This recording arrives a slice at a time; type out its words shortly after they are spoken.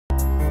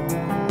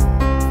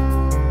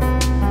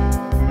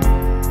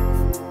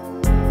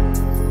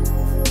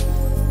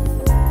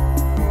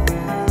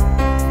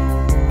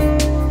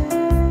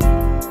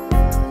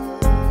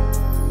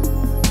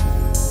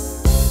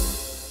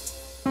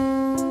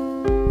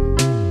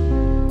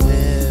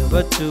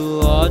Wherever two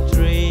or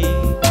three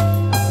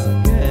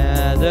are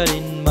gathered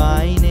in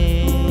my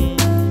name,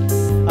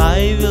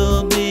 I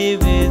will be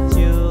with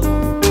you,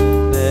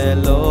 the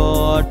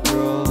Lord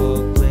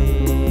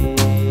proclaim.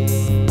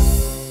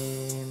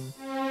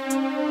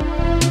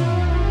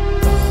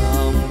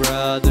 Come,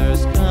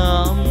 brothers,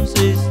 come,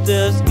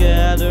 sisters,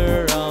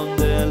 gather round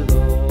the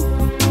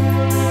Lord.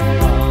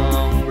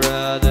 Come,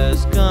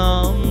 brothers,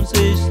 come,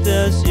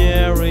 sisters,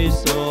 here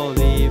is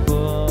holy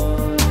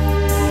word.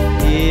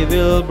 He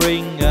will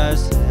bring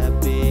us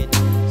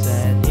happiness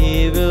and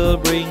He will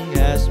bring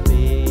us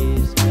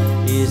peace.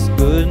 His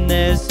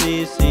goodness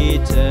is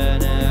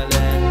eternal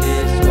and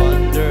His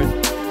wonders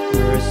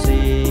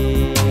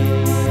mercies.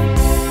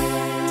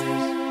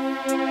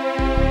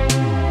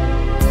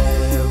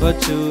 Wherever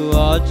two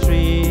or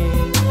three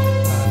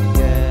are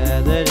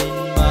gathered in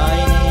my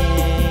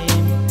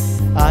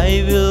name,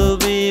 I will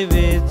be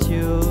with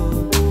you,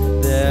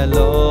 the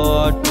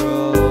Lord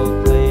proclaim.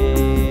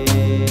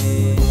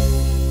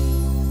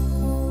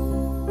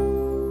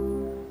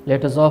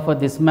 Let us offer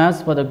this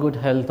Mass for the good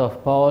health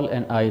of Paul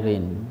and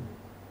Irene.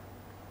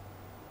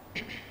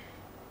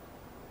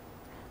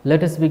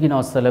 Let us begin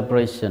our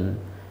celebration.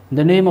 In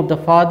the name of the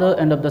Father,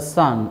 and of the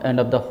Son, and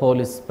of the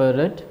Holy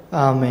Spirit.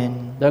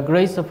 Amen. The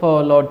grace of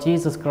our Lord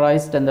Jesus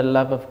Christ, and the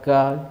love of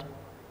God,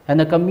 and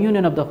the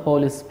communion of the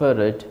Holy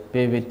Spirit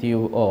be with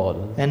you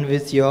all. And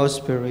with your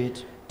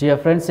spirit. Dear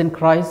friends in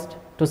Christ,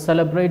 to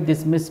celebrate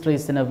these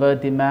mysteries in a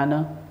worthy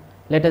manner,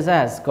 let us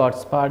ask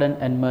God's pardon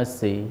and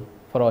mercy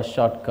for our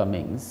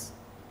shortcomings.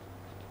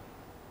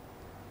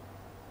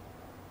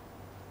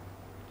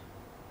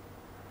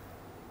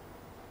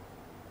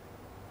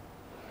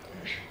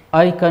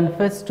 I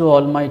confess to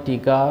Almighty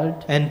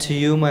God and to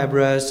you, my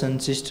brothers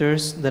and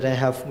sisters, that I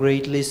have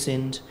greatly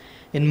sinned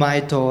in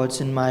my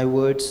thoughts, in my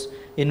words,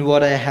 in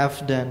what I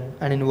have done,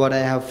 and in what I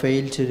have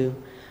failed to do,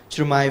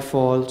 through my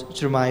fault,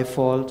 through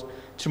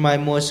my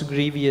most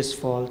grievous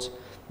fault.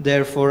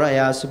 Therefore I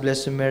ask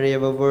Blessed Mary,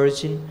 ever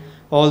Virgin,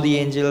 all the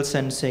angels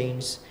and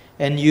saints,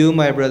 and you,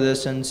 my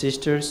brothers and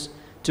sisters,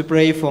 to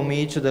pray for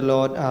me to the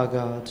Lord our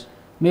God.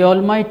 May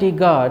Almighty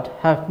God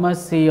have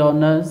mercy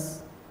on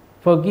us,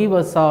 forgive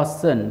us our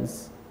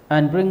sins,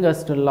 and bring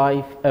us to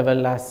life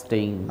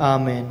everlasting.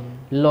 Amen.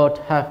 Lord,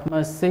 have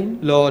mercy.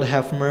 Lord,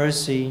 have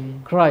mercy.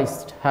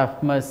 Christ,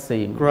 have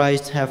mercy.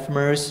 Christ, have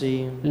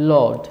mercy.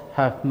 Lord,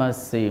 have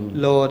mercy.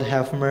 Lord,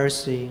 have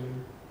mercy.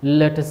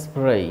 Let us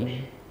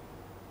pray.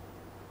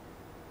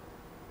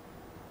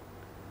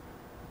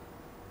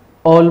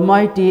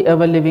 Almighty,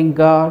 ever-living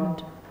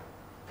God,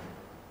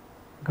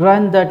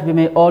 grant that we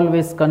may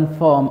always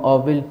conform our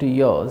will to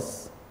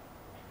yours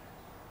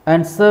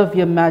and serve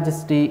your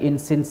majesty in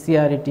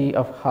sincerity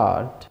of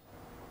heart.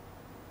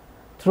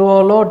 Through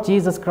our Lord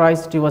Jesus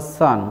Christ, your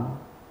Son,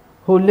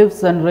 who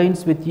lives and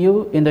reigns with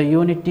you in the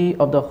unity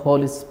of the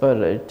Holy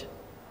Spirit,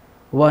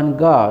 one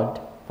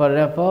God,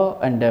 forever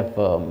and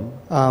ever.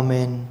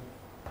 Amen.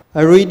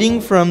 A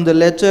reading from the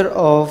letter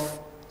of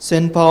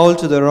St. Paul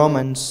to the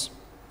Romans,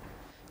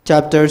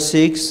 chapter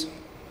 6,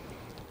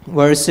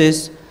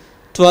 verses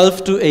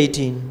 12 to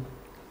 18.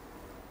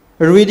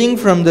 A reading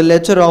from the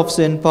letter of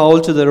St. Paul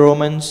to the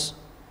Romans,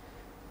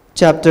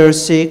 chapter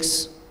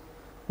 6,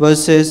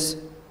 verses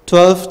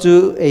 12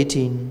 to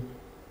 18.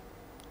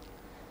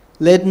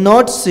 Let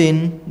not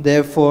sin,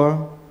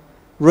 therefore,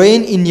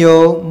 reign in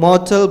your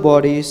mortal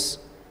bodies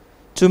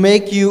to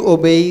make you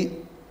obey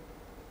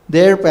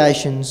their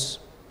passions.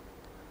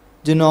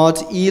 Do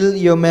not yield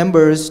your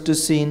members to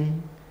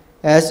sin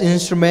as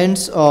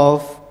instruments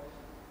of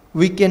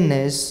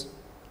wickedness,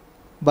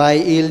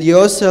 but yield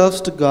yourselves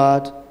to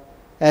God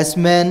as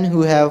men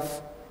who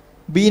have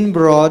been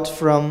brought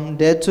from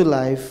death to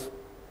life,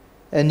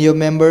 and your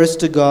members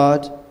to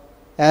God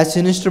as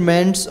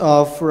instruments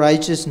of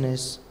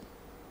righteousness.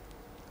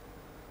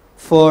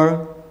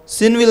 For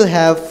sin will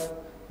have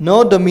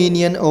no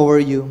dominion over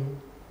you,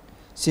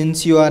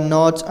 since you are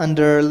not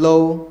under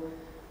law,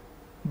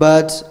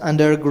 but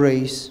under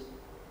grace.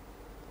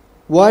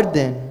 What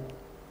then?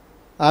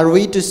 Are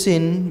we to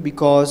sin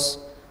because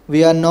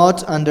we are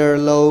not under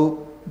law,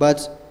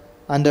 but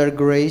under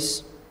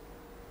grace?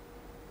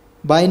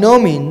 By no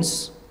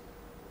means.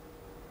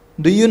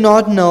 Do you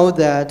not know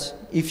that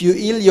if you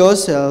yield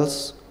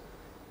yourselves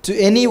to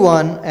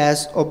anyone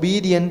as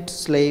obedient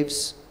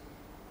slaves,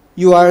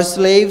 you are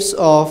slaves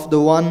of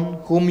the one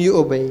whom you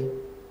obey,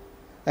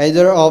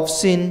 either of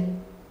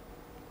sin,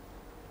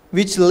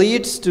 which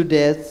leads to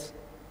death,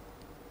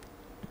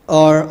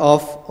 or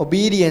of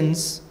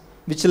obedience,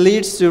 which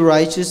leads to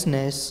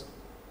righteousness?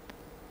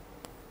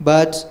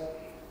 But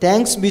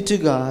thanks be to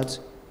God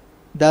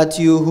that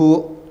you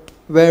who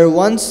were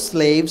once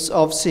slaves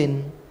of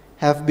sin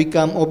have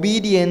become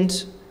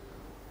obedient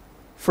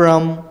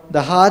from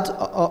the heart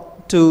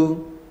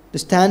to the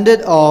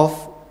standard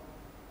of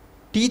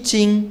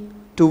teaching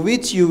to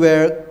which you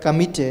were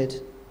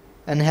committed,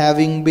 and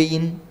having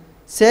been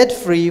set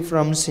free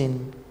from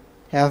sin,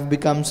 have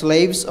become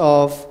slaves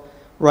of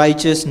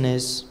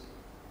righteousness.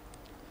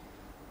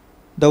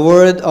 The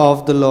word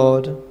of the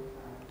Lord.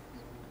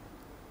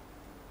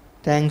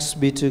 Thanks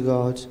be to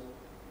God.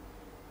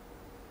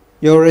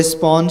 Your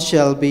response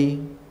shall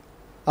be,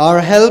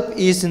 our help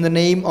is in the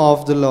name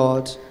of the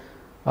Lord.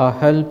 Our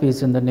help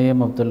is in the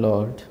name of the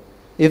Lord.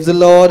 If the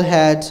Lord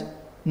had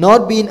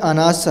not been on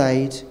our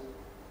side,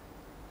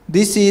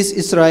 this is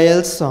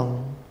Israel's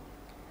song.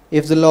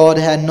 If the Lord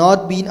had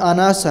not been on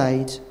our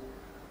side,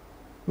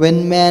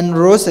 when man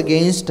rose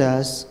against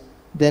us,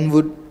 then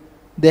would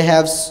they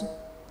have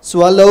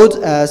swallowed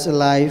us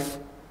alive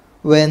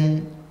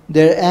when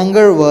their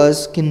anger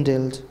was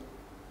kindled.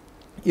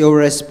 Your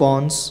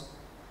response,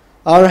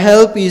 our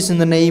help is in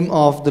the name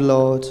of the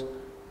Lord.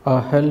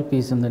 Our help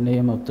is in the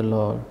name of the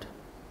Lord.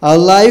 Our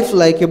life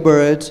like a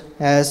bird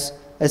has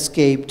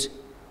escaped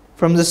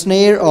from the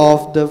snare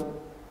of the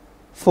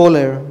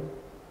fowler.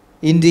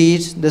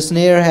 Indeed, the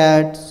snare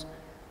had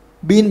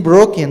been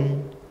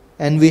broken,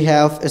 and we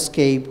have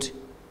escaped.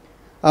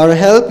 Our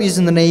help is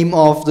in the name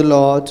of the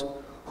Lord,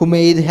 who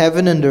made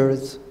heaven and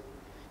earth.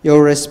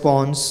 Your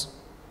response,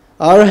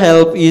 our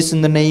help is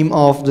in the name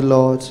of the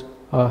Lord.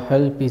 Our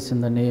help is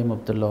in the name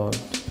of the Lord.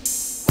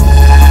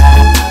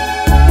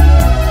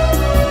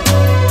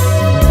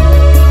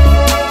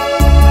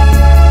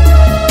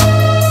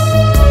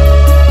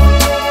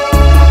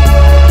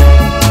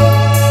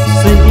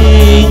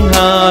 Sing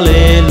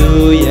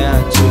hallelujah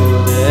to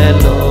the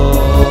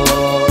Lord.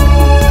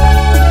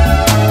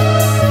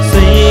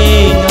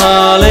 Sing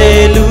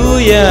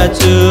hallelujah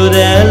to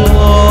the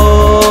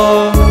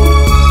Lord.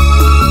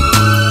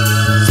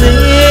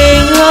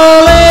 Sing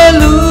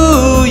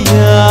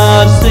hallelujah,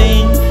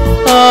 sing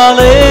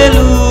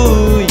hallelujah,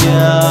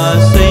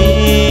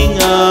 sing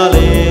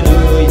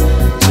hallelujah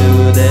to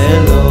the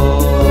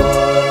Lord.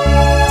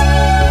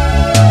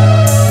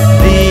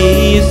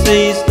 This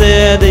is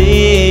the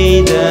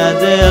day that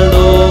the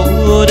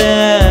Lord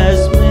has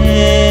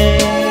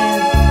made.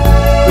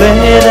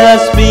 Let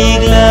us be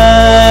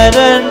glad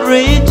and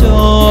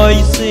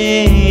rejoice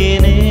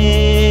in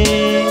it.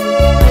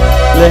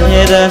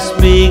 Let us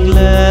be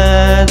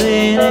glad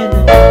in it.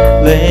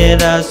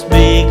 Let us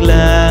be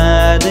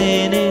glad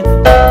in it.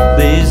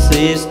 This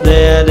is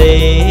the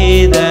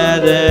day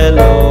that the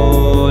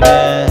Lord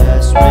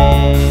has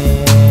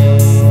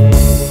made.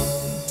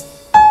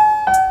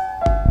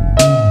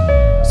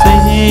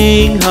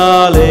 Sing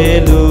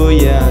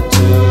hallelujah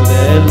to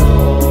the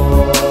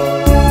Lord.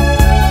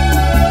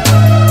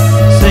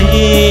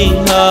 Sing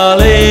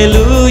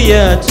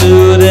hallelujah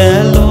to the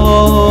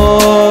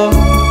Lord.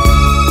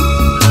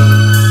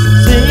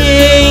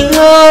 Sing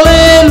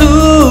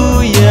hallelujah,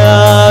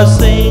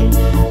 sing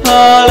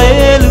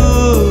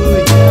hallelujah,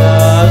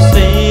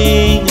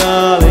 sing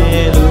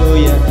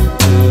hallelujah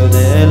to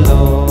the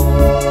Lord.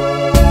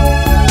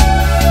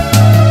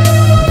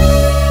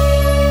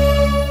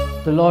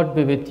 The Lord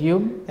be with you.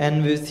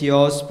 And with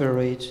your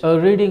spirit. A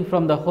reading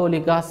from the Holy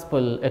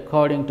Gospel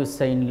according to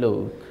Saint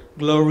Luke.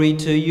 Glory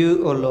to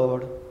you, O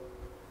Lord.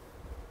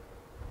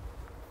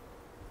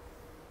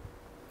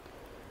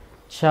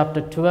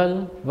 Chapter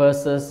 12,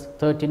 verses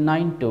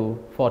 39 to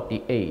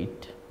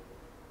 48.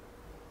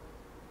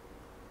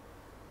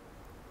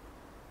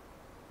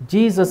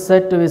 Jesus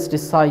said to his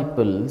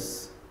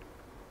disciples,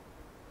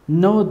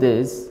 "Know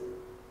this,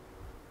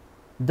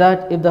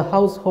 that if the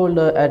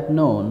householder had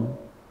known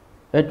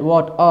at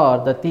what hour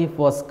the thief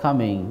was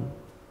coming,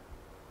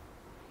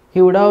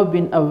 he would have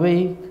been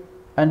awake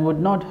and would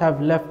not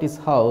have left his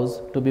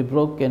house to be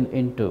broken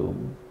into.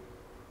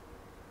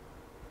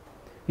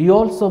 You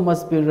also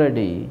must be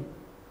ready,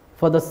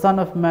 for the Son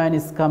of Man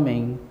is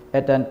coming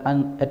at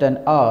an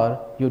hour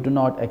you do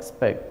not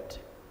expect."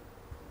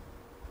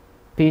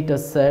 Peter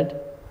said,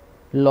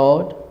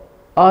 "Lord,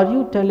 are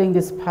you telling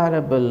this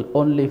parable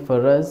only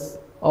for us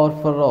or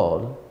for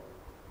all?"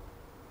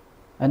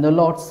 And the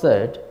Lord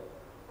said,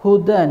 "Who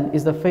then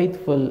is the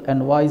faithful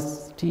and wise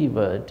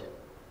steward,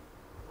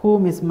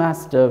 whom his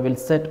master will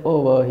set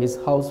over his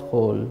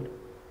household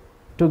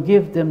to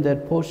give them their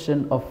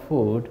portion of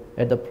food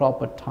at the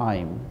proper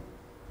time?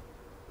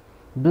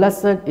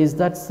 Blessed is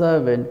that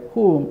servant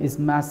whom his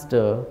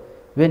master,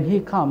 when he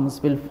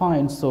comes, will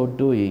find so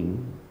doing.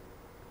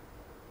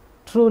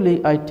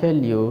 Truly I tell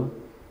you,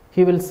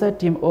 he will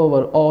set him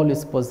over all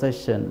his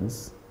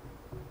possessions.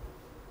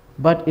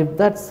 But if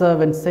that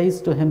servant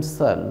says to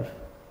himself,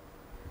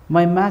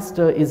 'My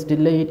master is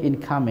delayed in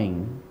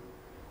coming,'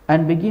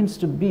 and begins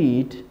to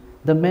beat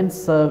the men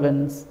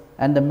servants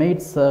and the maid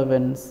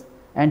servants,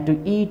 and to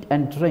eat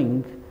and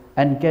drink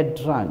and get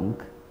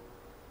drunk,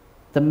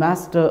 the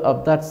master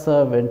of that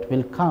servant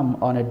will come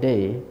on a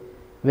day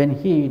when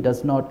he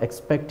does not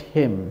expect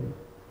him,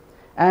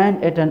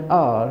 and at an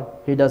hour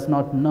he does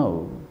not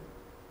know,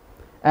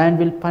 and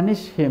will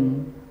punish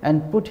him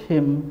and put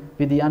him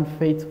with the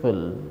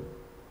unfaithful.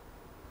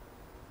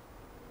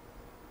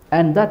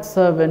 And that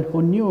servant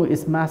who knew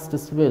his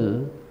master's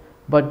will,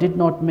 but did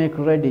not make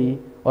ready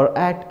or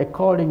act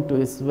according to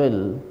his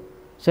will,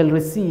 shall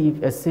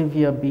receive a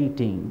severe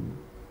beating.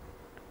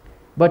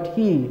 But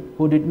he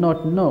who did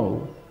not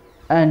know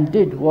and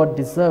did what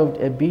deserved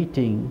a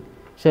beating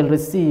shall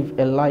receive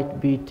a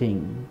light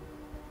beating.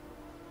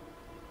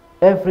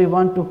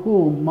 Everyone to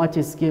whom much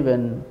is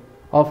given,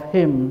 of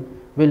him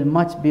will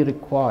much be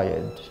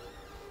required.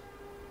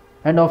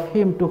 And of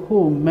him to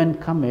whom men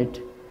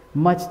commit,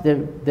 much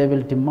they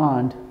will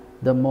demand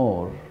the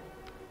more.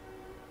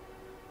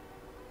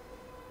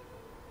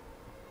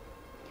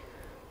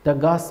 The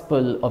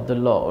Gospel of the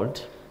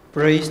Lord.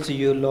 Praise to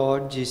you,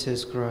 Lord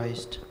Jesus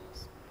Christ.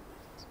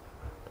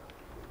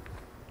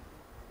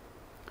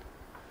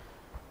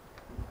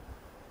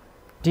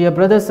 Dear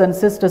brothers and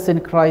sisters in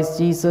Christ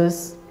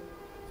Jesus,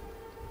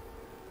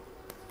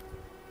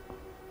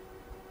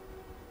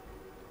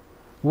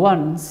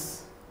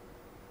 once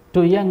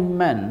two young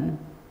men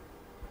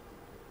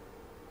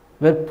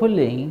were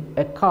pulling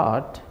a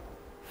cart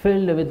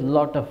filled with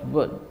lot of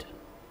wood.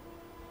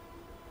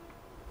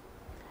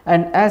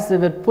 And as they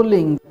were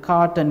pulling the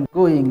cart and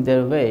going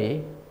their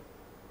way,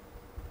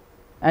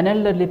 an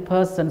elderly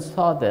person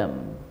saw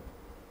them.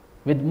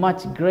 With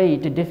much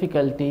great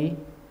difficulty,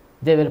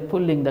 they were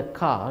pulling the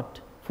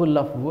cart full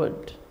of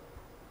wood.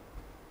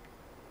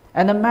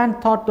 And the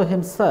man thought to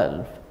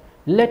himself,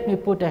 let me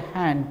put a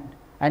hand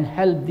and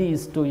help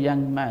these two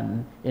young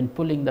men in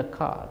pulling the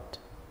cart.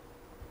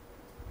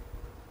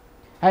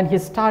 And he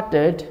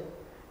started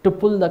to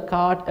pull the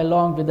cart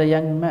along with the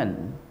young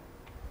men.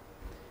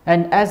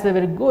 And as they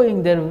were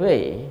going their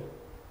way,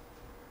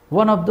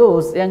 one of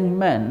those young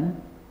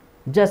men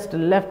just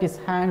left his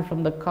hand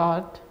from the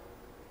cart.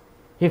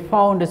 He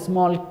found a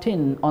small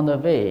tin on the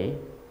way,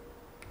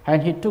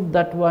 and he took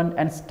that one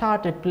and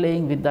started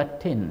playing with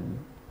that tin,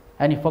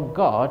 and he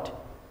forgot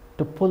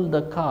to pull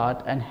the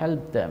cart and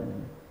help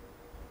them.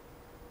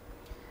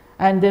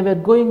 And they were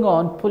going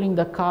on pulling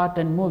the cart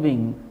and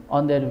moving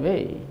on their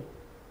way.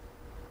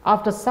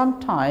 After some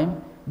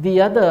time,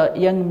 the other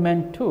young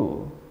men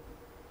too,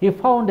 he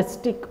found a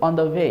stick on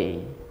the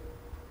way,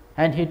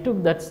 and he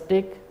took that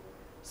stick,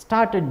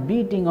 started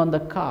beating on the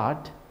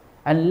cart,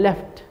 and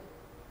left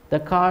the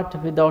cart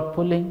without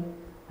pulling,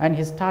 and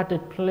he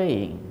started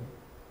playing.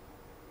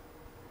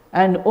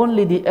 And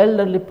only the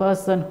elderly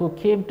person who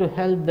came to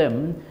help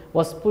them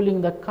was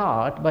pulling the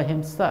cart by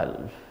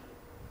himself.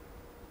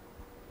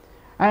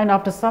 And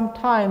after some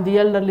time, the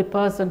elderly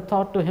person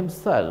thought to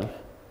himself,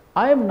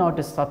 I am not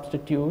a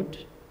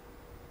substitute.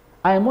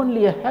 I am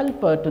only a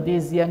helper to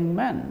these young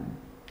men.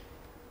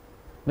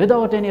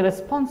 Without any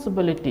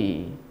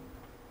responsibility,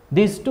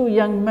 these two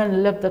young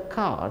men left the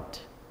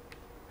cart,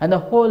 and the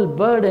whole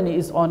burden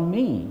is on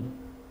me.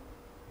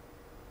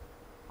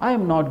 I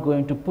am not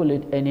going to pull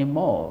it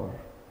anymore.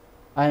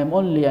 I am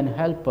only an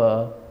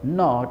helper,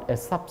 not a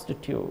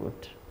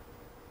substitute.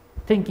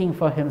 Thinking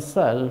for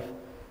himself,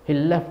 he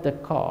left the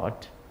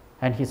cart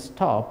and he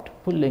stopped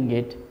pulling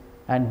it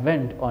and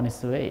went on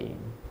his way.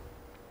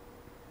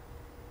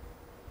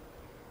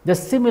 The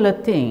similar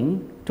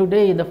thing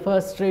today in the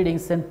first reading,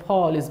 St.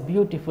 Paul is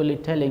beautifully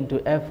telling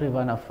to every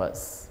one of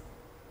us.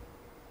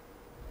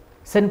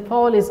 St.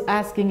 Paul is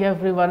asking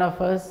every one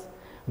of us,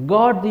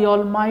 God the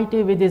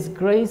Almighty with His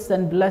grace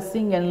and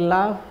blessing and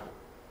love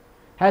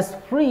has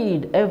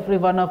freed every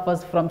one of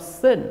us from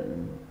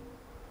sin.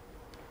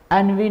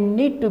 And we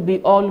need to be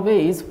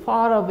always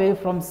far away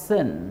from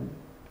sin.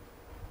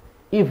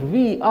 If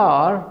we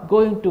are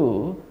going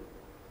to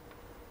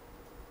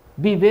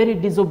be very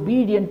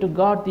disobedient to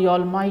God the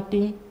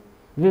Almighty,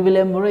 we will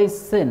embrace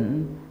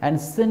sin,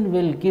 and sin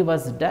will give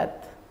us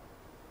death.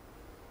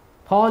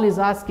 Paul is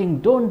asking,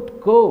 don't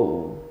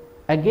go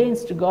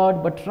against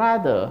God, but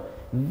rather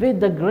with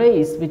the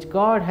grace which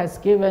God has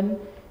given,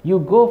 you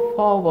go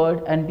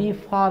forward and be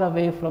far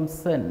away from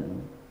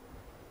sin.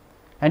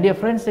 And dear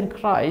friends in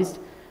Christ,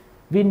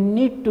 we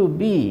need to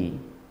be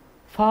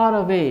far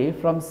away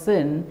from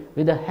sin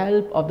with the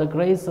help of the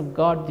grace of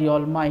God the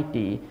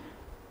Almighty,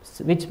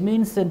 which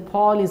means St.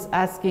 Paul is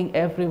asking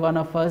every one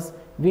of us,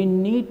 we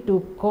need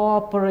to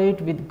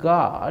cooperate with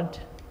God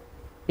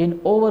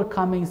in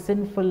overcoming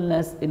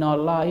sinfulness in our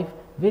life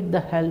with the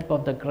help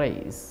of the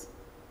grace.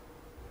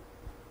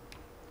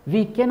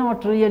 We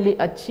cannot really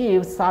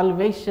achieve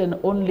salvation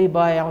only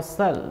by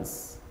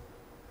ourselves,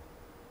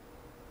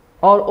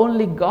 or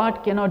only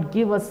God cannot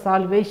give us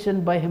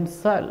salvation by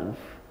Himself,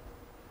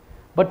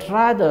 but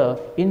rather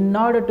in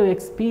order to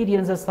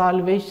experience a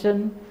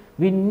salvation,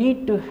 we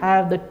need to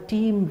have the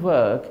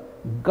teamwork,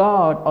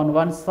 God on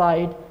one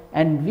side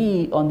and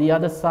we on the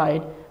other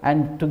side,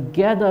 and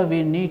together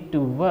we need to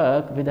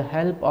work with the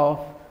help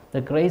of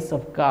the grace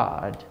of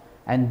God,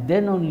 and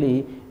then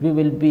only we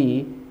will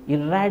be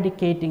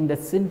eradicating the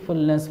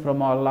sinfulness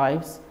from our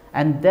lives,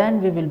 and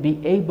then we will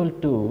be able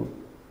to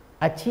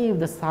achieve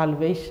the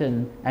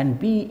salvation and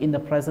be in the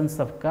presence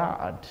of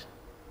God.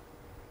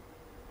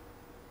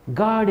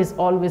 God is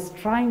always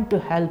trying to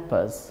help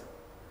us,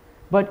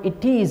 but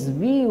it is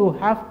we who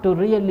have to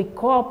really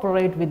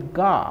cooperate with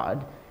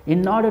God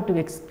in order to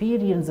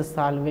experience the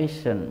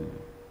salvation.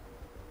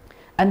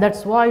 And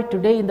that's why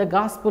today in the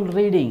Gospel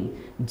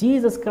reading,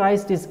 Jesus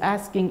Christ is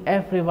asking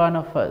every one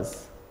of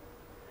us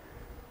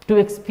to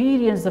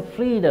experience the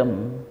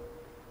freedom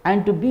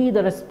and to be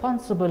the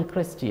responsible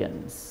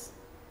Christians.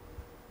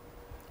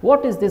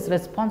 What is this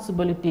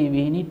responsibility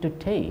we need to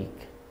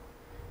take?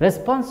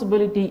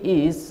 Responsibility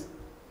is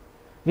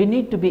we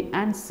need to be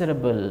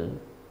answerable,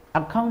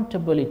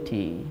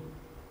 accountability.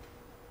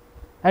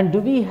 And do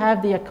we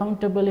have the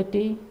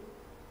accountability?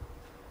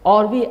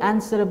 Are we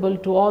answerable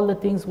to all the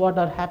things what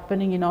are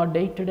happening in our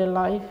day-to-day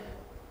life?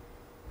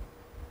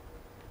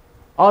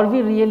 Are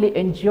we really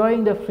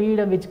enjoying the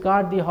freedom which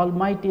God the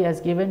Almighty has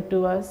given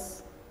to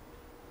us?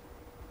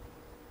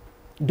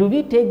 Do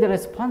we take the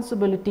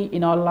responsibility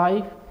in our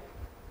life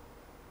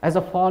as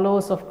a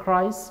followers of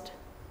Christ?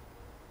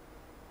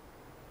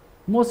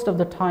 Most of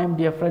the time,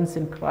 dear friends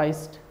in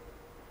Christ,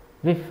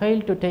 we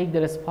fail to take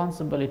the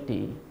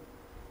responsibility.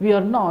 We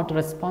are not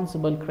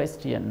responsible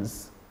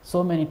Christians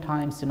so many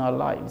times in our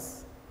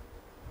lives.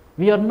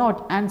 We are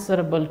not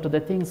answerable to the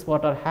things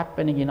what are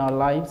happening in our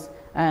lives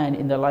and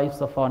in the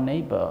lives of our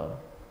neighbor.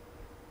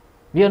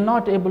 We are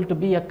not able to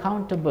be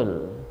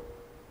accountable.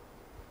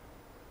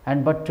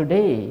 But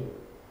today,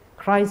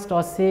 Christ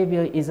our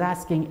Savior is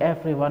asking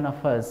every one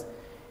of us,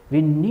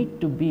 we need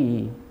to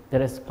be the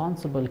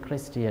responsible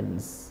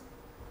Christians.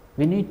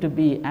 We need to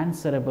be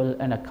answerable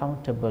and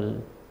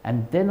accountable,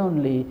 and then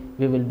only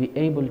we will be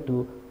able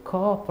to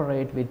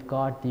cooperate with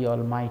God the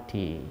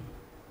Almighty,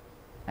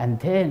 and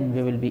then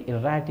we will be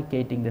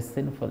eradicating the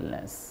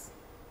sinfulness.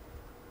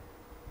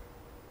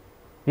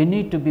 We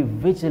need to be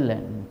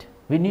vigilant.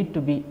 We need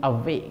to be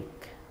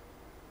awake.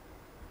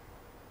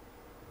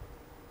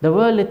 The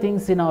worldly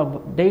things in our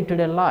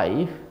day-to-day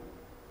life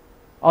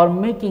are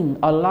making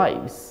our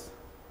lives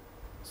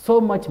so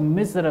much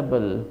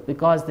miserable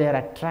because they are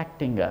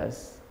attracting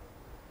us.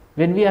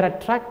 When we are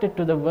attracted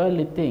to the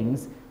worldly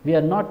things, we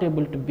are not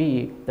able to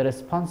be the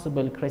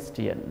responsible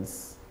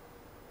Christians.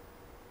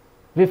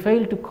 We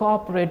fail to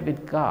cooperate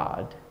with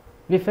God.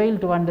 We fail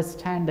to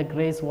understand the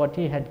grace what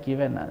He had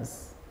given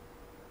us.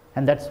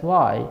 And that's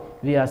why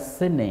we are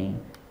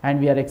sinning and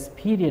we are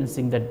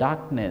experiencing the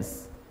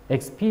darkness,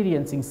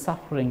 experiencing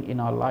suffering in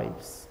our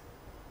lives.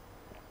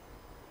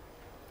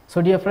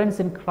 So, dear friends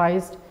in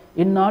Christ,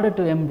 in order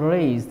to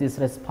embrace this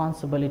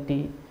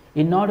responsibility,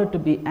 in order to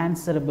be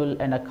answerable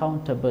and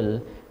accountable,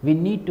 we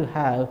need to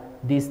have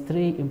these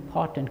three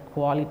important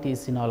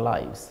qualities in our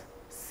lives: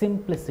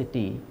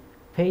 simplicity,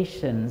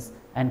 patience,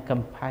 and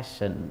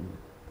compassion.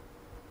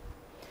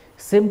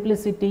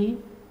 Simplicity,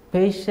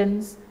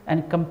 patience,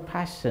 and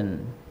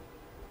compassion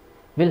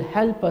will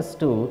help us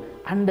to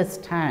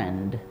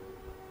understand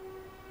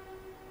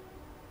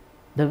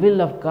the will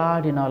of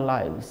God in our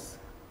lives,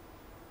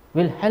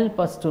 will help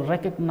us to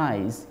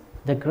recognize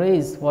the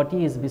grace what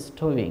He is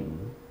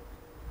bestowing,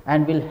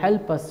 and will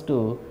help us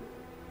to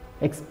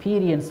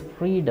experience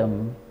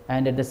freedom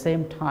and at the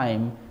same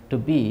time to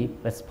be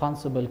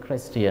responsible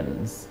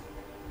Christians.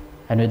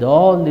 And with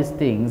all these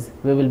things,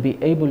 we will be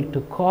able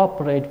to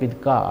cooperate with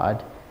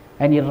God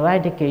and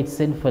eradicate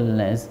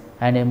sinfulness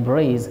and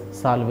embrace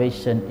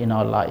salvation in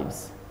our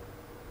lives.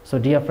 So,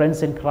 dear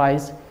friends in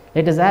Christ,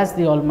 let us ask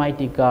the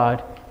Almighty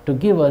God to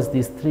give us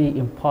these three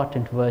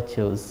important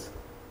virtues: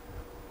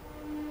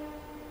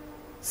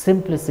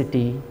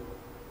 simplicity,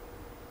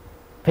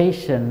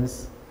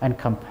 patience, and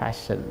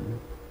compassion.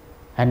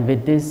 And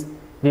with this,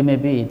 we may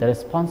be the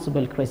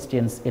responsible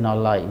Christians in our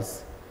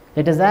lives.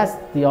 Let us ask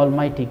the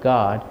Almighty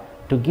God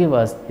to give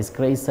us His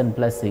grace and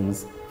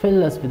blessings,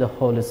 fill us with the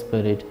Holy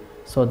Spirit,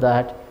 so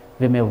that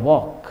we may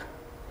walk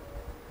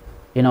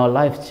in our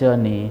life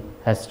journey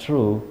as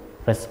true,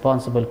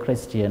 responsible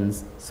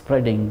Christians,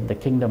 spreading the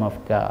kingdom of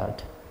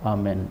God.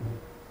 Amen.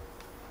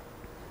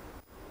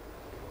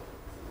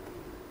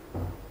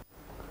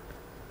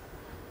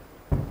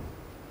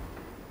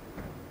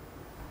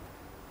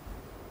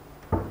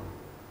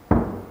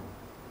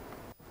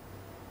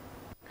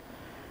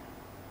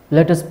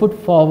 Let us put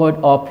forward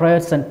our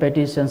prayers and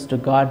petitions to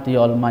God the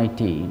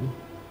Almighty.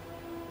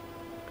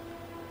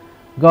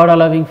 God, our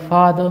loving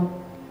Father,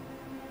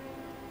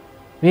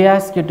 we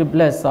ask You to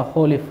bless our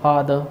Holy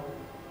Father,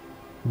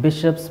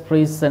 bishops,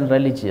 priests, and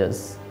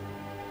religious.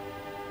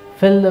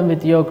 Fill them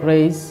with Your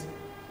grace.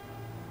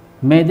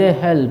 May they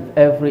help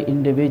every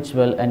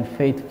individual and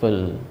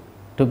faithful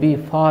to be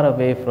far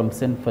away from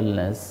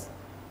sinfulness.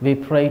 We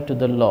pray to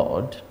the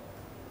Lord.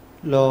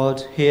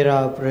 Lord, hear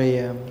our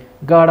prayer.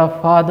 God,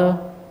 our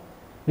Father,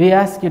 we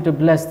ask You to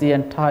bless the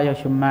entire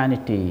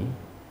humanity,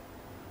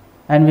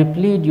 and we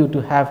plead You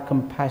to have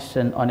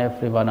compassion on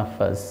every one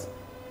of us.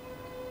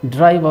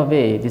 Drive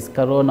away this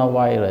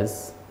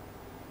coronavirus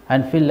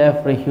and fill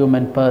every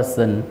human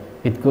person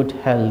with good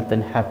health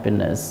and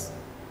happiness.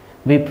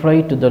 We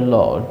pray to the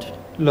Lord.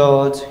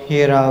 Lord,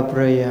 hear our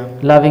prayer.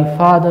 Loving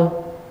Father,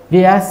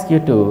 we ask You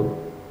to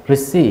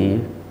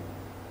receive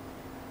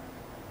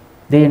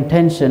the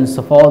intentions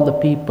of all the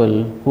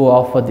people who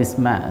offer this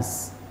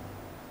Mass,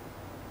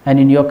 and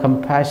in Your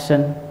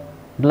compassion,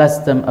 bless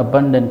them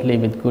abundantly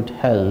with good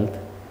health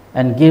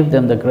and give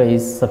them the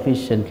grace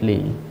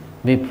sufficiently.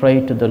 We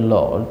pray to the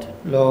Lord.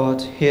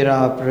 Lord, hear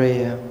our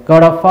prayer.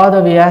 God our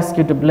Father, we ask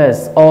You to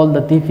bless all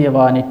the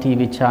Divyavani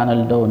TV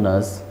channel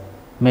donors.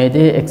 May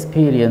they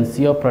experience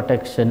Your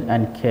protection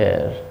and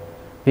care.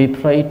 we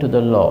pray to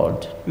the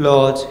Lord.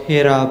 Lord,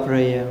 hear our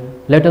prayer.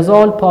 Let us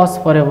all pause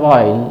for a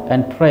while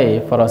and pray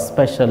for our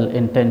special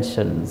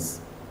intentions.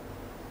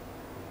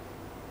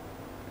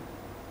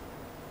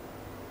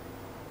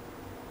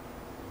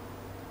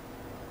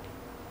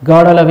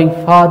 God, our loving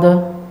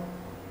Father,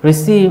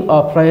 receive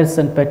our prayers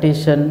and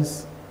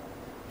petitions,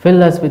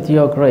 fill us with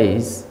your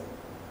grace,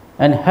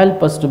 and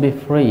help us to be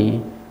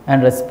free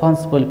and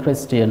responsible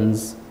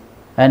Christians,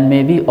 and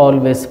may we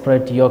always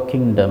spread your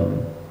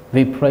kingdom.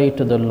 We pray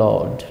to the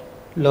Lord.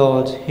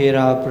 Lord, hear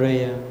our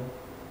prayer.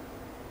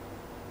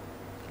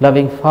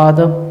 Loving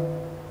Father,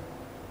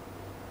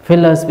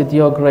 fill us with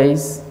your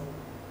grace,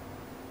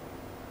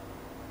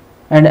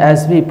 and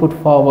as we put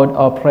forward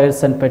our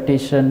prayers and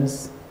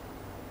petitions,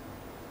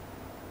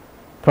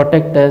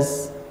 protect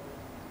us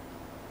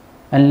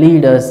and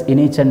lead us in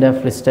each and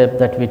every step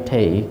that we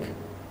take,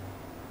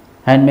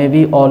 and may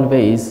we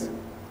always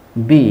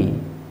be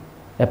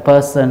a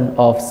person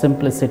of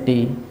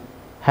simplicity,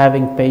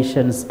 having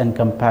patience and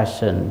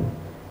compassion.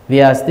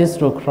 We ask this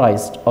through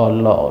Christ our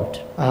Lord.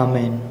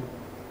 Amen.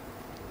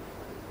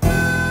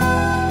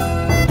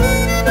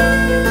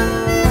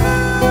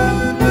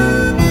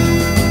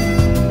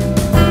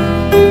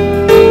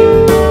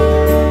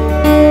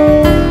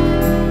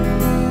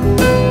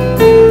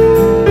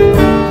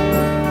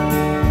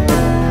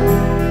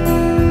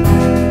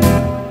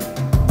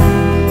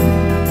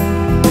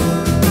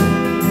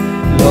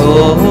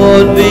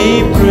 Lord,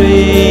 we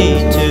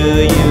pray to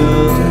you.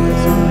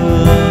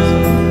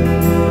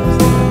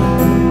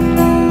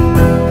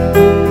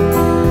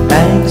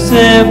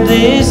 Accept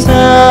these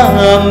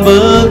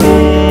humble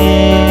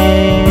gifts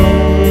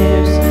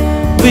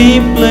we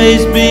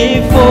place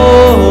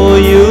before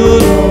you,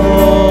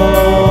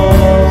 Lord.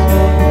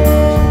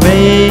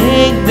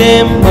 Make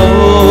them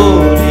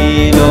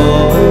holy,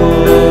 Lord.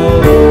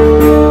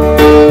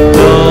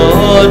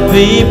 Lord,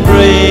 we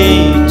pray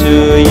to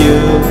you.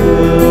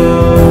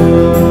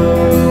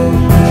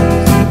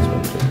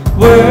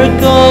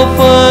 Work of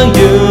a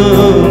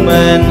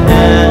human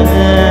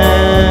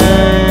hands,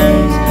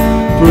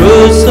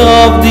 fruits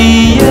of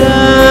the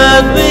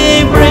earth we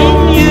bring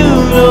you,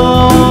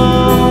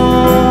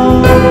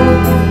 Lord.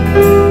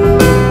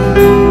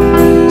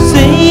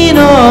 Seen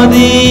all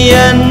the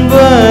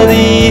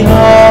unworthy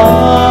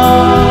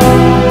heart,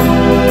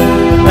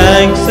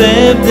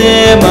 accept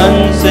them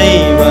and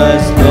save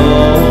us,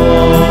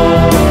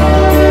 Lord.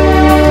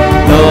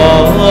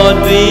 Lord,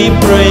 we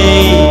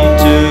pray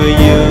to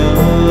you.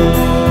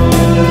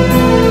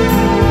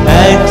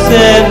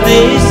 Accept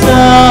these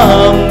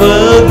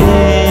humble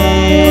gifts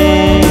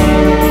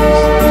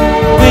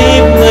we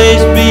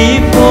place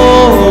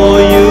before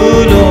you,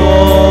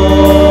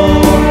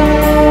 Lord.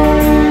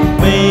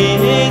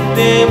 Make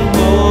them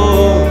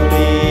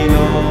holy,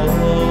 Lord.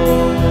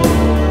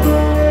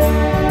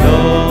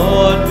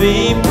 Lord, we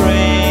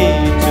pray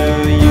to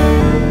you.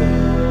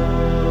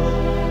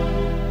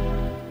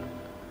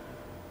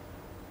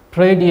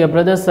 Pray, dear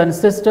brothers and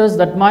sisters,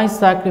 that my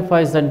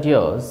sacrifice and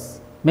yours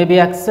may be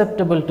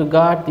acceptable to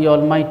God, the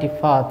Almighty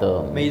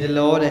Father. May the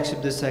Lord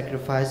accept the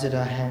sacrifice at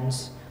our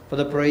hands for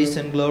the praise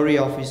and glory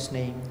of His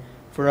name,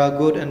 for our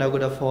good and the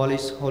good of all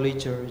His holy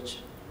church.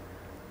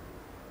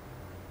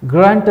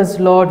 Grant us,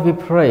 Lord, we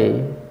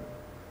pray,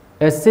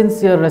 a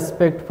sincere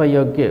respect for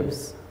your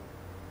gifts,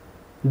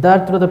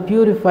 that through the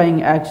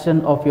purifying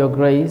action of your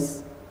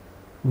grace,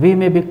 we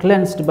may be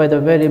cleansed by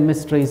the very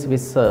mysteries we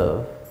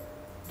serve.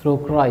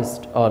 Through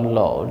Christ our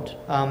Lord.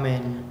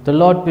 Amen. The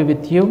Lord be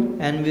with you.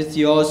 And with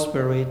your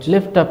spirit.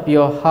 Lift up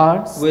your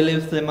hearts. We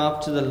lift them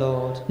up to the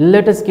Lord.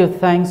 Let us give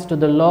thanks to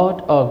the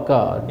Lord our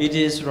God. It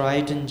is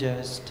right and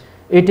just.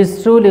 It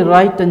is truly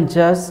right and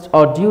just,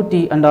 our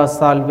duty and our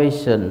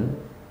salvation,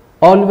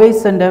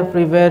 always and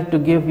everywhere to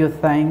give you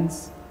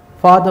thanks,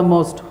 Father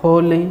most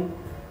holy,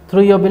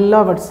 through your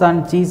beloved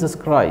Son Jesus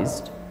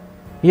Christ,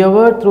 your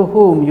word through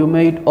whom you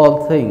made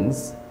all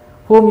things,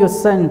 whom you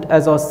sent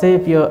as our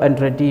Savior and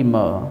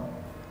Redeemer,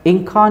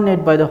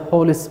 incarnate by the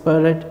Holy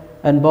Spirit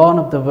and born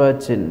of the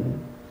Virgin,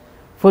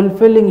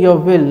 fulfilling your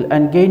will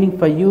and gaining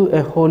for you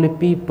a holy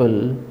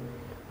people.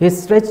 He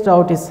stretched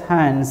out his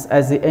hands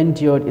as he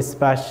endured his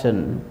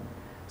passion,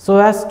 so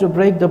as to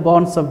break the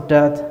bonds of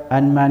death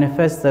and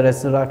manifest the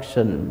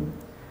resurrection.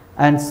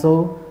 And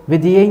so,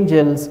 with the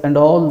angels and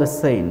all the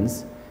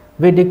saints,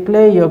 we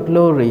declare your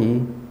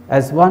glory,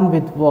 as one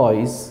with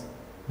voice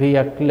we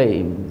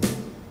acclaim.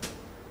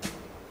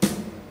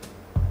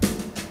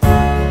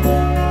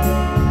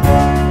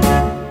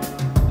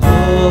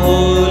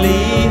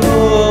 Holy,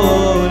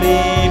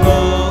 holy,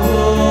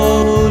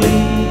 holy,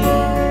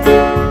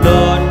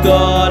 Lord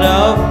God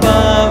of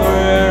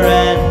power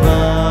and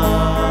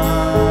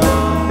might.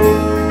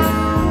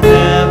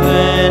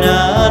 Heaven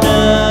and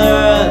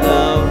earth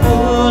are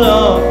full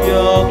of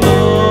your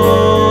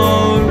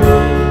glory.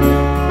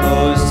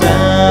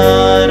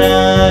 Hosanna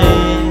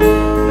in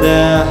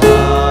the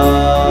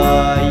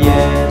highest.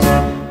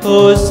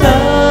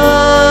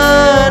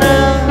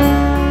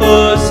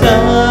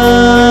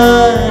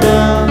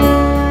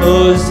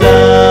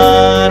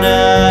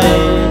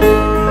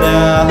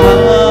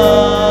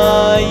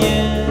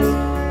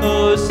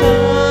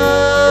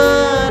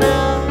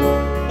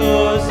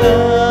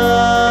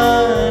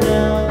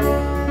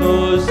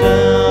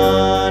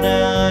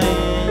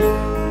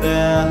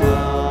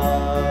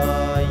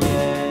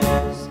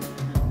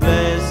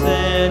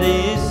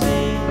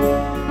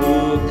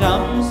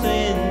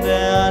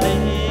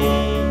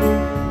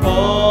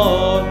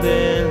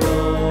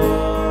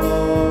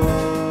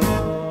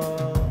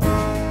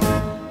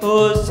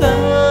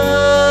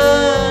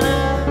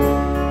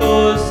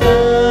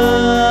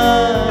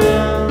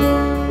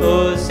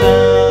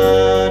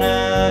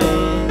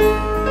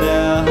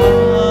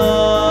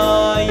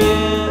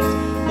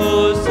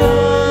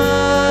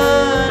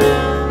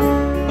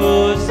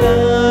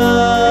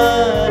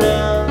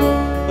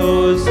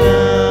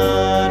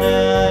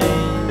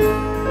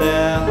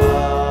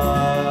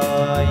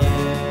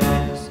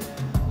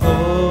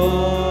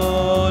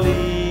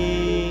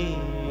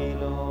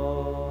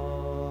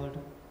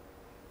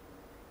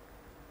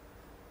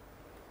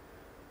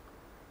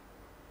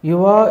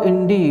 You are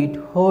indeed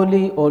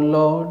holy, O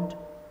Lord,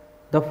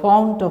 the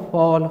fount of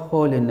all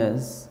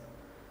holiness.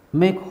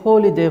 Make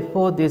holy,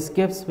 therefore, these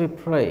gifts, we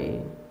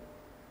pray,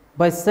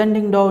 by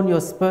sending down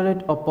your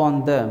Spirit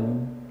upon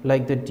them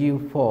like the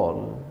dew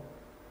fall,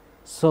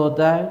 so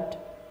that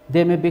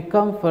they may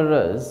become for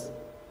us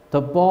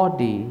the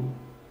body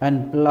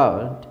and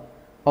blood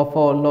of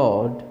our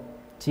Lord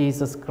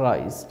Jesus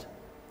Christ.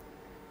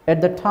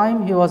 At the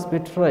time he was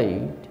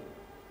betrayed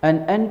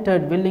and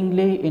entered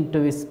willingly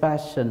into his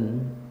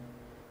passion,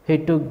 he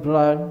took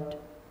bread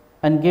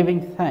and, giving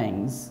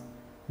thanks,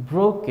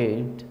 broke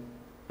it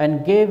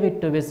and gave it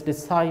to his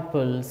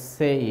disciples,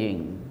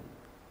 saying,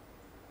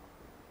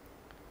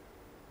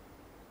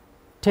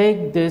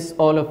 "Take this,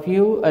 all of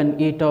you,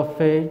 and eat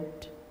of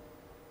it,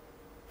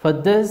 for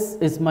this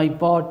is my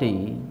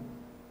body,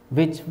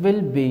 which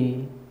will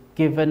be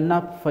given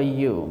up for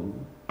you."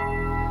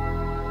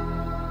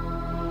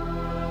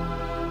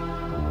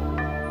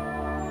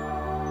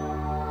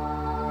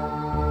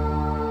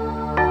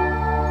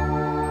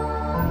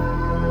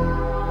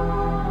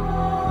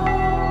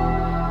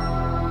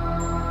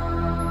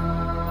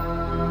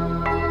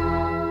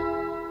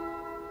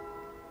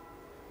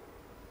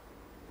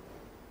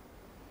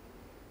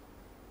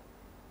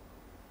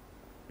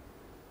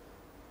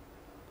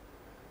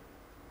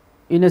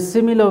 In a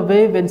similar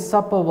way, when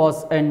supper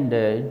was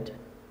ended,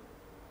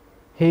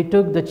 he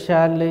took the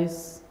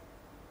chalice,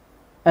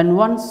 and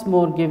once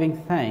more giving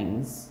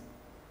thanks,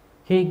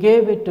 he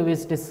gave it to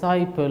his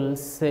disciples,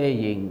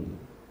 saying,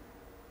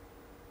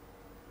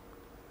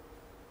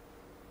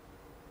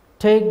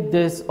 "Take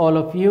this, all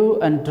of you,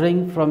 and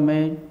drink from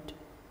it,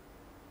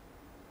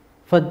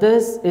 for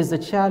this is the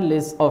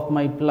chalice of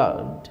my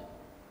blood,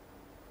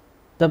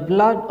 the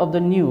blood of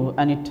the new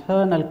and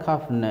eternal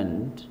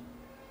covenant,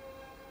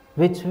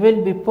 which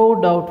will be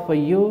poured out for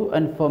you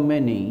and for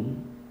many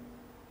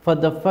for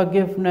the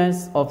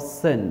forgiveness of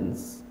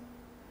sins.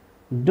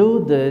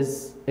 Do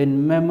this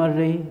in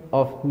memory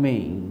of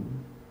me."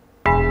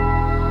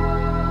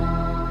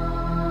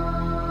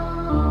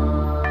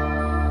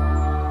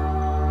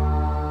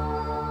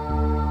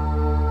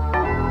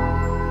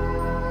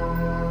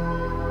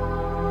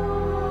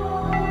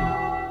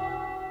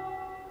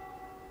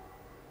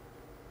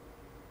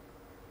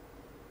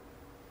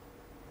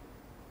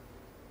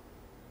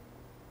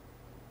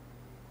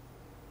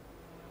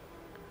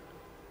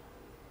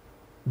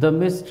 The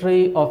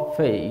mystery of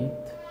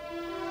faith.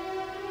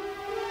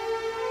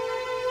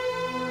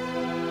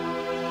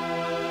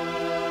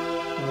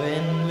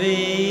 When we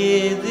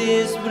eat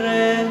this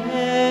bread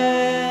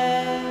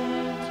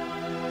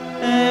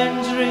and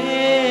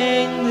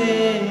drink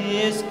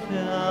this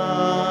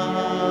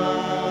cup,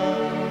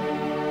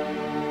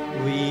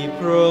 we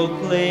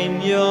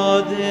proclaim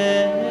your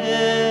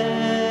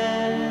death,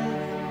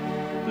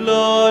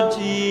 Lord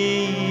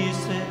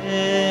Jesus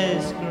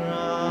Christ.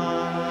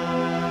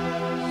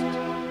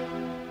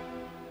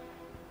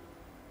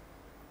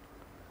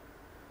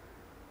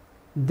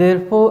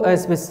 Therefore,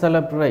 as we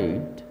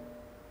celebrate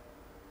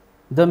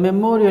the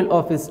memorial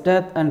of his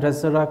death and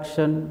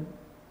resurrection,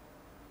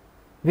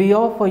 we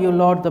offer you,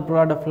 Lord, the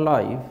bread of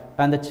life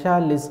and the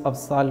chalice of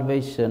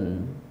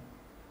salvation,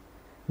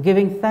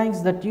 giving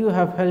thanks that you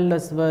have held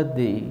us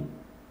worthy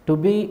to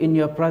be in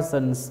your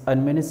presence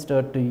and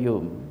minister to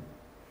you.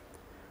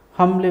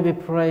 Humbly we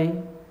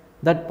pray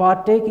that,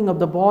 partaking of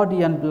the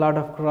body and blood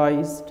of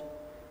Christ,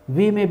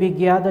 we may be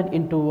gathered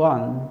into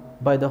one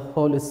by the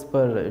Holy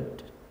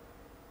Spirit.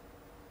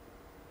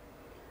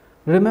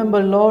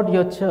 Remember, Lord,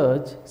 your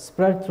church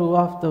spread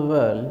throughout the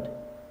world,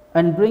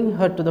 and bring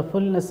her to the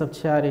fullness of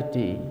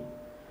charity,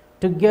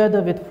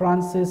 together with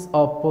Francis,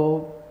 our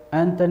Pope,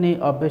 Anthony,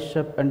 our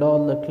Bishop, and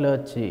all the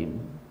clergy.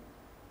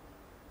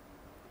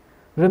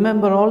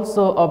 Remember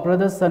also our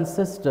brothers and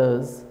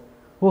sisters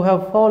who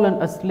have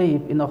fallen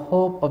asleep in the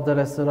hope of the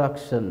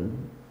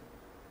resurrection,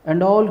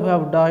 and all who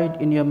have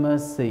died in your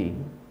mercy.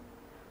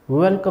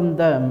 Welcome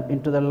them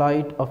into the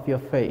light of your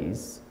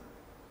face.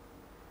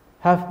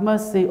 Have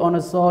mercy on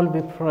us all,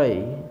 we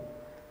pray,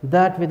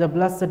 that with the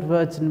Blessed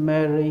Virgin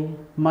Mary,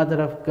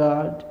 Mother of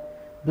God,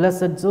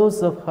 blessed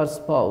Joseph, her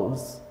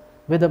spouse,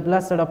 with the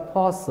blessed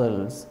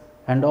apostles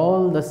and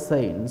all the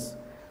saints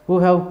who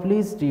have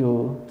pleased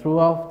you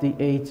throughout the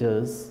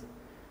ages,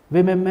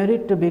 we may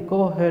merit to be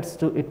co-heirs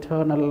to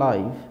eternal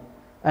life,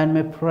 and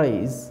may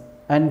praise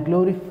and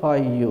glorify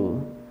you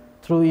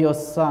through your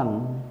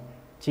Son,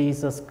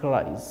 Jesus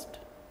Christ.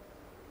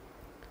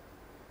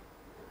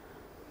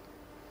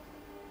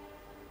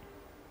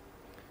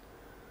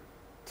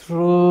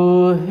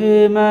 Through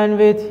him and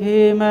with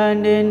him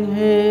and in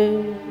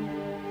him,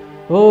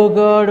 O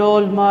God,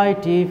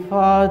 Almighty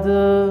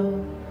Father,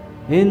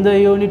 in the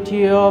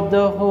unity of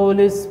the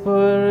Holy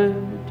Spirit,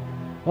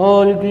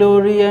 all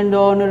glory and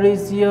honor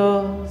is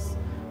yours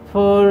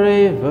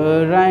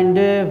forever and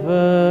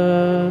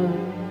ever.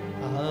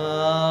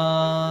 Amen.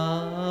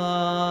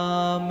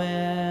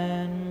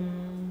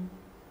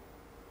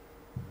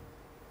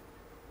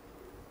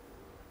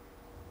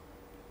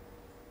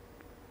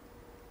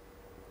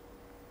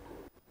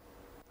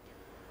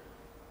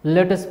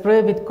 Let us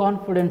pray with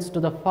confidence to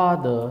the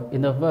Father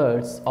in the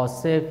words our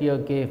Saviour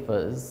gave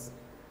us.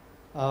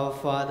 Our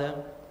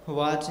Father, who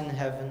art in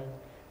heaven,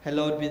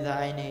 hallowed be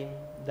thy name.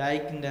 Thy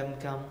kingdom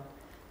come,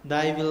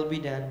 thy will be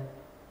done,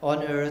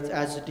 on earth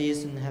as it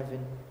is in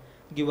heaven.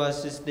 Give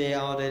us this day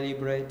our daily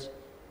bread,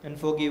 and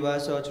forgive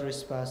us our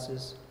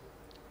trespasses,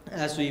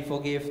 as we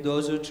forgive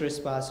those who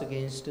trespass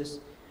against us.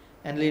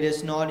 And lead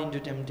us not into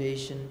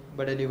temptation,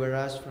 but deliver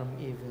us from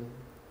evil.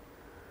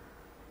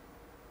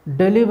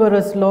 Deliver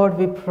us, Lord,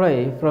 we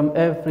pray, from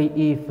every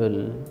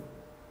evil.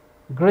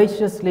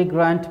 Graciously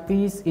grant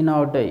peace in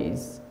our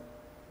days,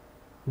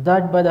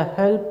 that by the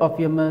help of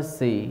your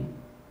mercy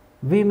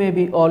we may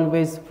be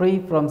always free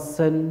from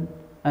sin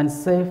and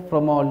safe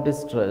from all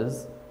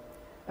distress,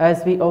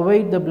 as we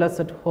await the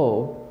blessed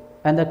hope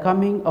and the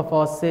coming of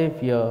our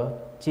Saviour,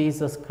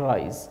 Jesus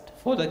Christ.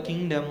 For the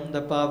kingdom,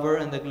 the power,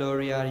 and the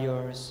glory are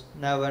yours,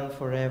 now and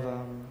forever.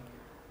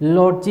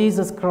 Lord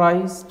Jesus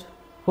Christ,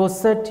 who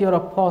said to your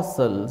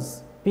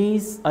apostles,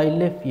 "Peace I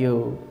leave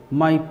you,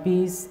 my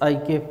peace I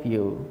give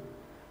you,"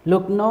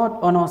 look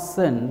not on our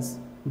sins,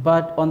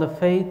 but on the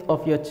faith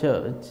of your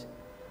church,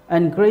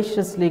 and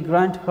graciously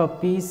grant her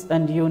peace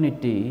and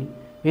unity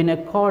in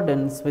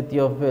accordance with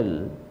your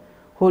will,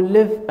 who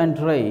live and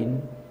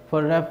reign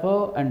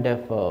forever and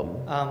ever.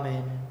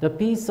 Amen. The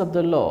peace of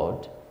the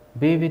Lord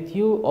be with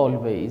you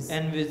always.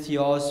 And with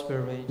your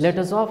spirit. Let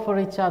us offer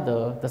each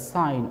other the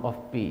sign of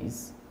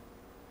peace.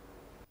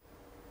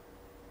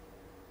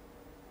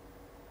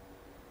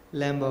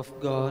 Lamb of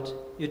God,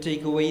 you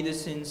take away the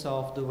sins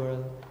of the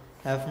world.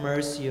 Have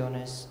mercy on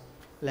us.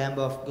 Lamb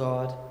of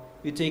God,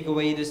 you take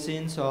away the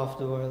sins of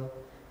the world.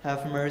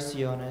 Have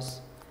mercy on us.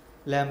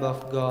 Lamb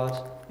of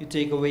God, you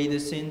take away the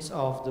sins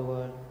of the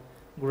world.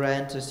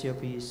 Grant us your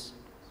peace.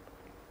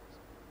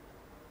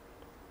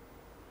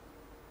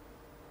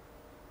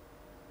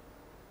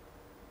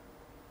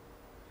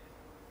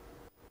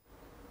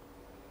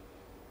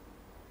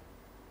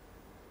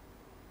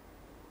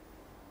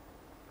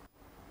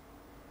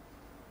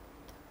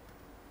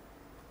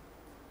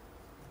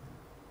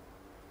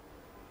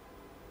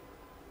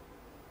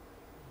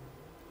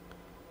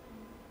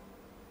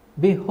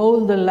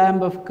 Behold the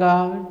Lamb of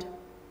God,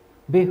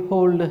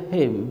 behold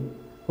him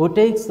who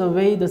takes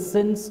away the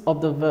sins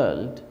of the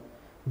world.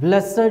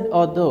 Blessed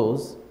are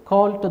those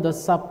called to the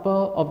supper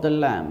of the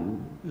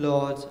Lamb.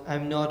 Lord, I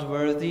am not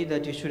worthy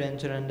that you should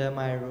enter under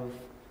my roof,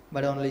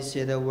 but only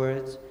say the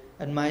words,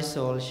 and my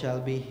soul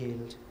shall be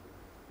healed.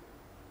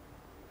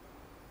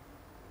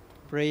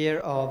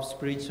 Prayer of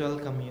Spiritual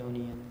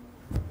Communion.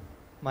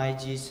 My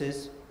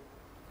Jesus,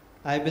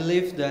 I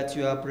believe that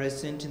you are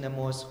present in the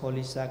most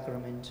holy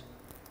sacrament.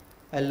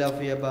 I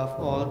love you above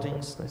all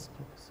things,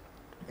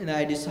 and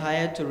I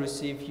desire to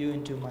receive you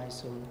into my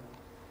soul.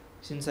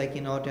 Since I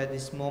cannot at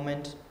this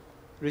moment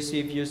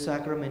receive you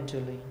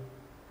sacramentally,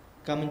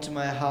 come into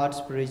my heart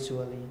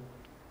spiritually.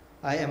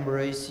 I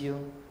embrace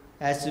you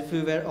as if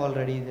you were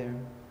already there,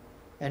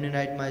 and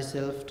unite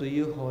myself to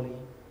you wholly.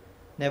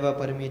 Never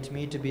permit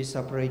me to be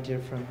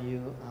separated from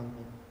you.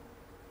 Amen.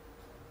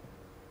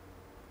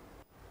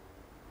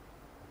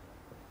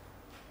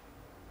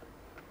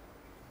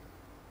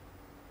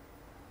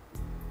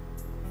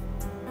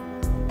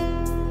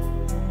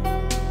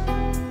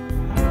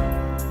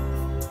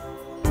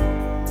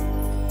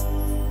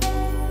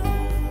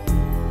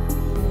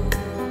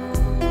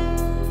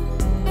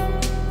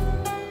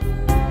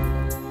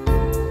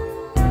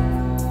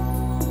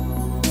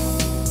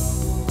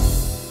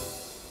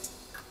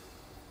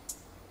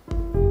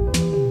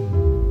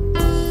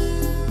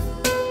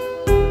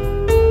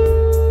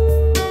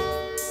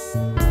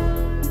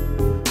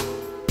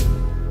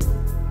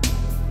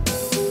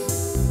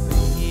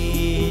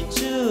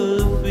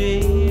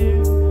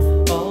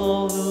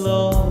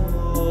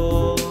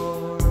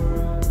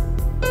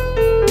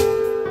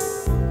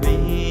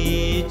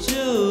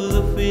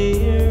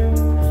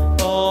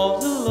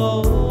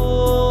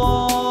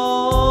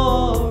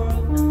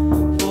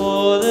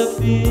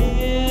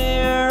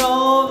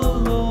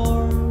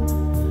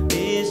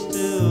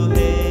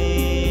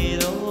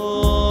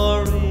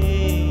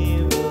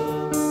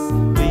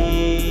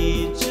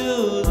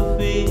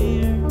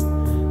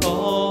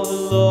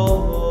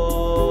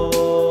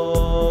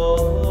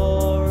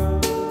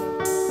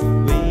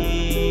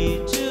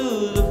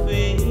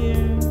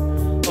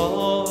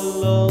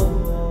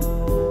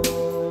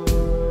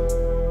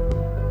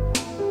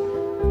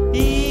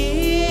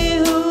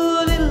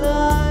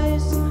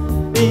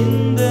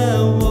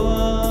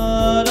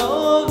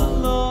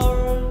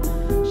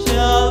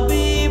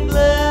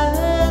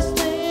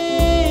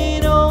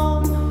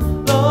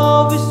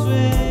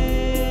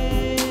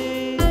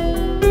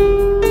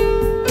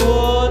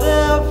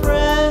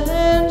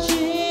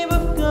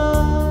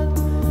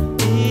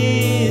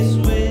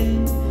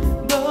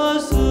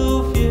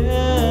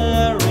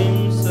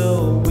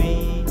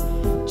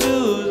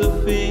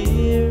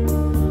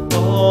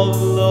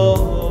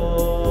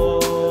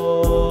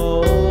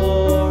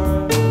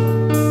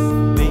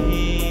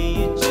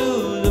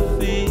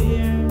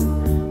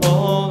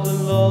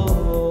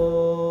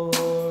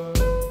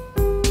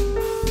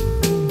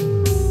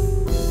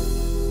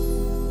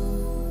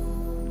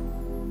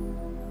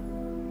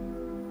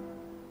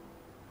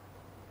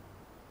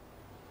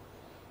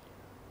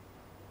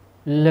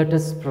 Let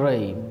us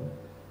pray.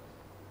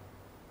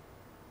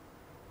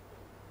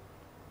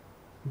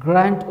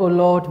 Grant, O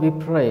Lord, we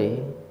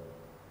pray,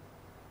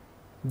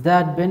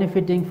 that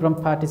benefiting from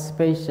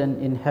participation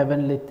in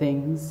heavenly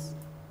things,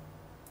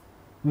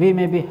 we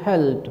may be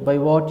helped by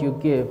what you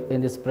give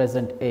in this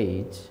present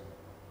age,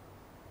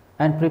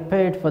 and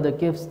prepared for the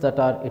gifts that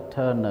are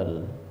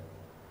eternal,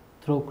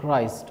 through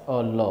Christ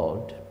our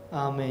Lord.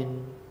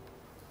 Amen.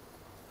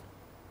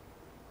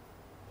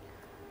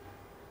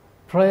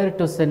 Prayer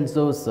to Saint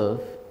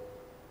Joseph.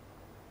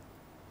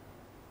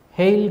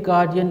 Hail,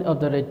 guardian of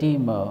the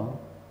Redeemer,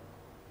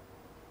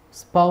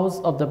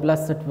 spouse of the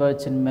Blessed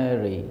Virgin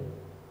Mary.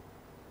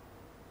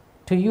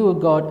 To you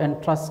God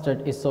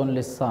entrusted His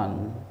only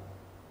Son.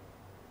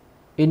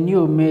 In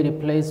you Mary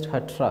placed her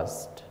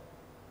trust.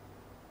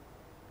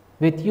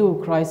 With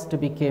you Christ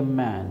became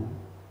man.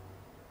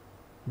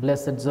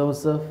 Blessed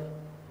Joseph,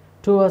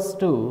 to us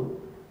too,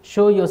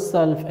 show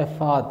yourself a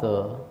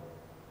father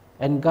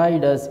and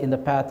guide us in the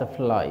path of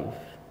life.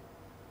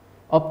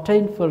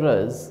 Obtain for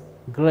us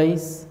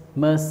grace,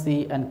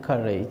 mercy, and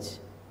courage,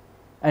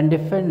 and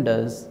defend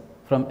us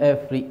from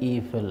every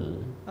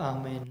evil.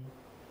 Amen.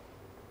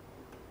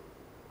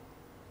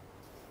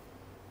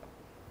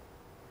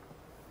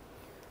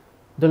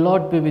 The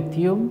Lord be with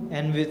you.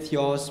 And with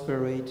your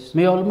spirit.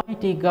 May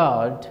Almighty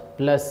God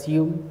bless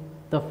you,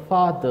 the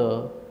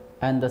Father,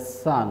 and the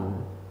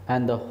Son,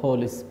 and the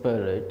Holy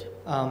Spirit.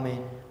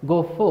 Amen.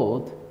 Go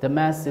forth, the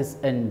Mass is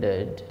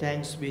ended.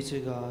 Thanks be to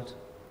God.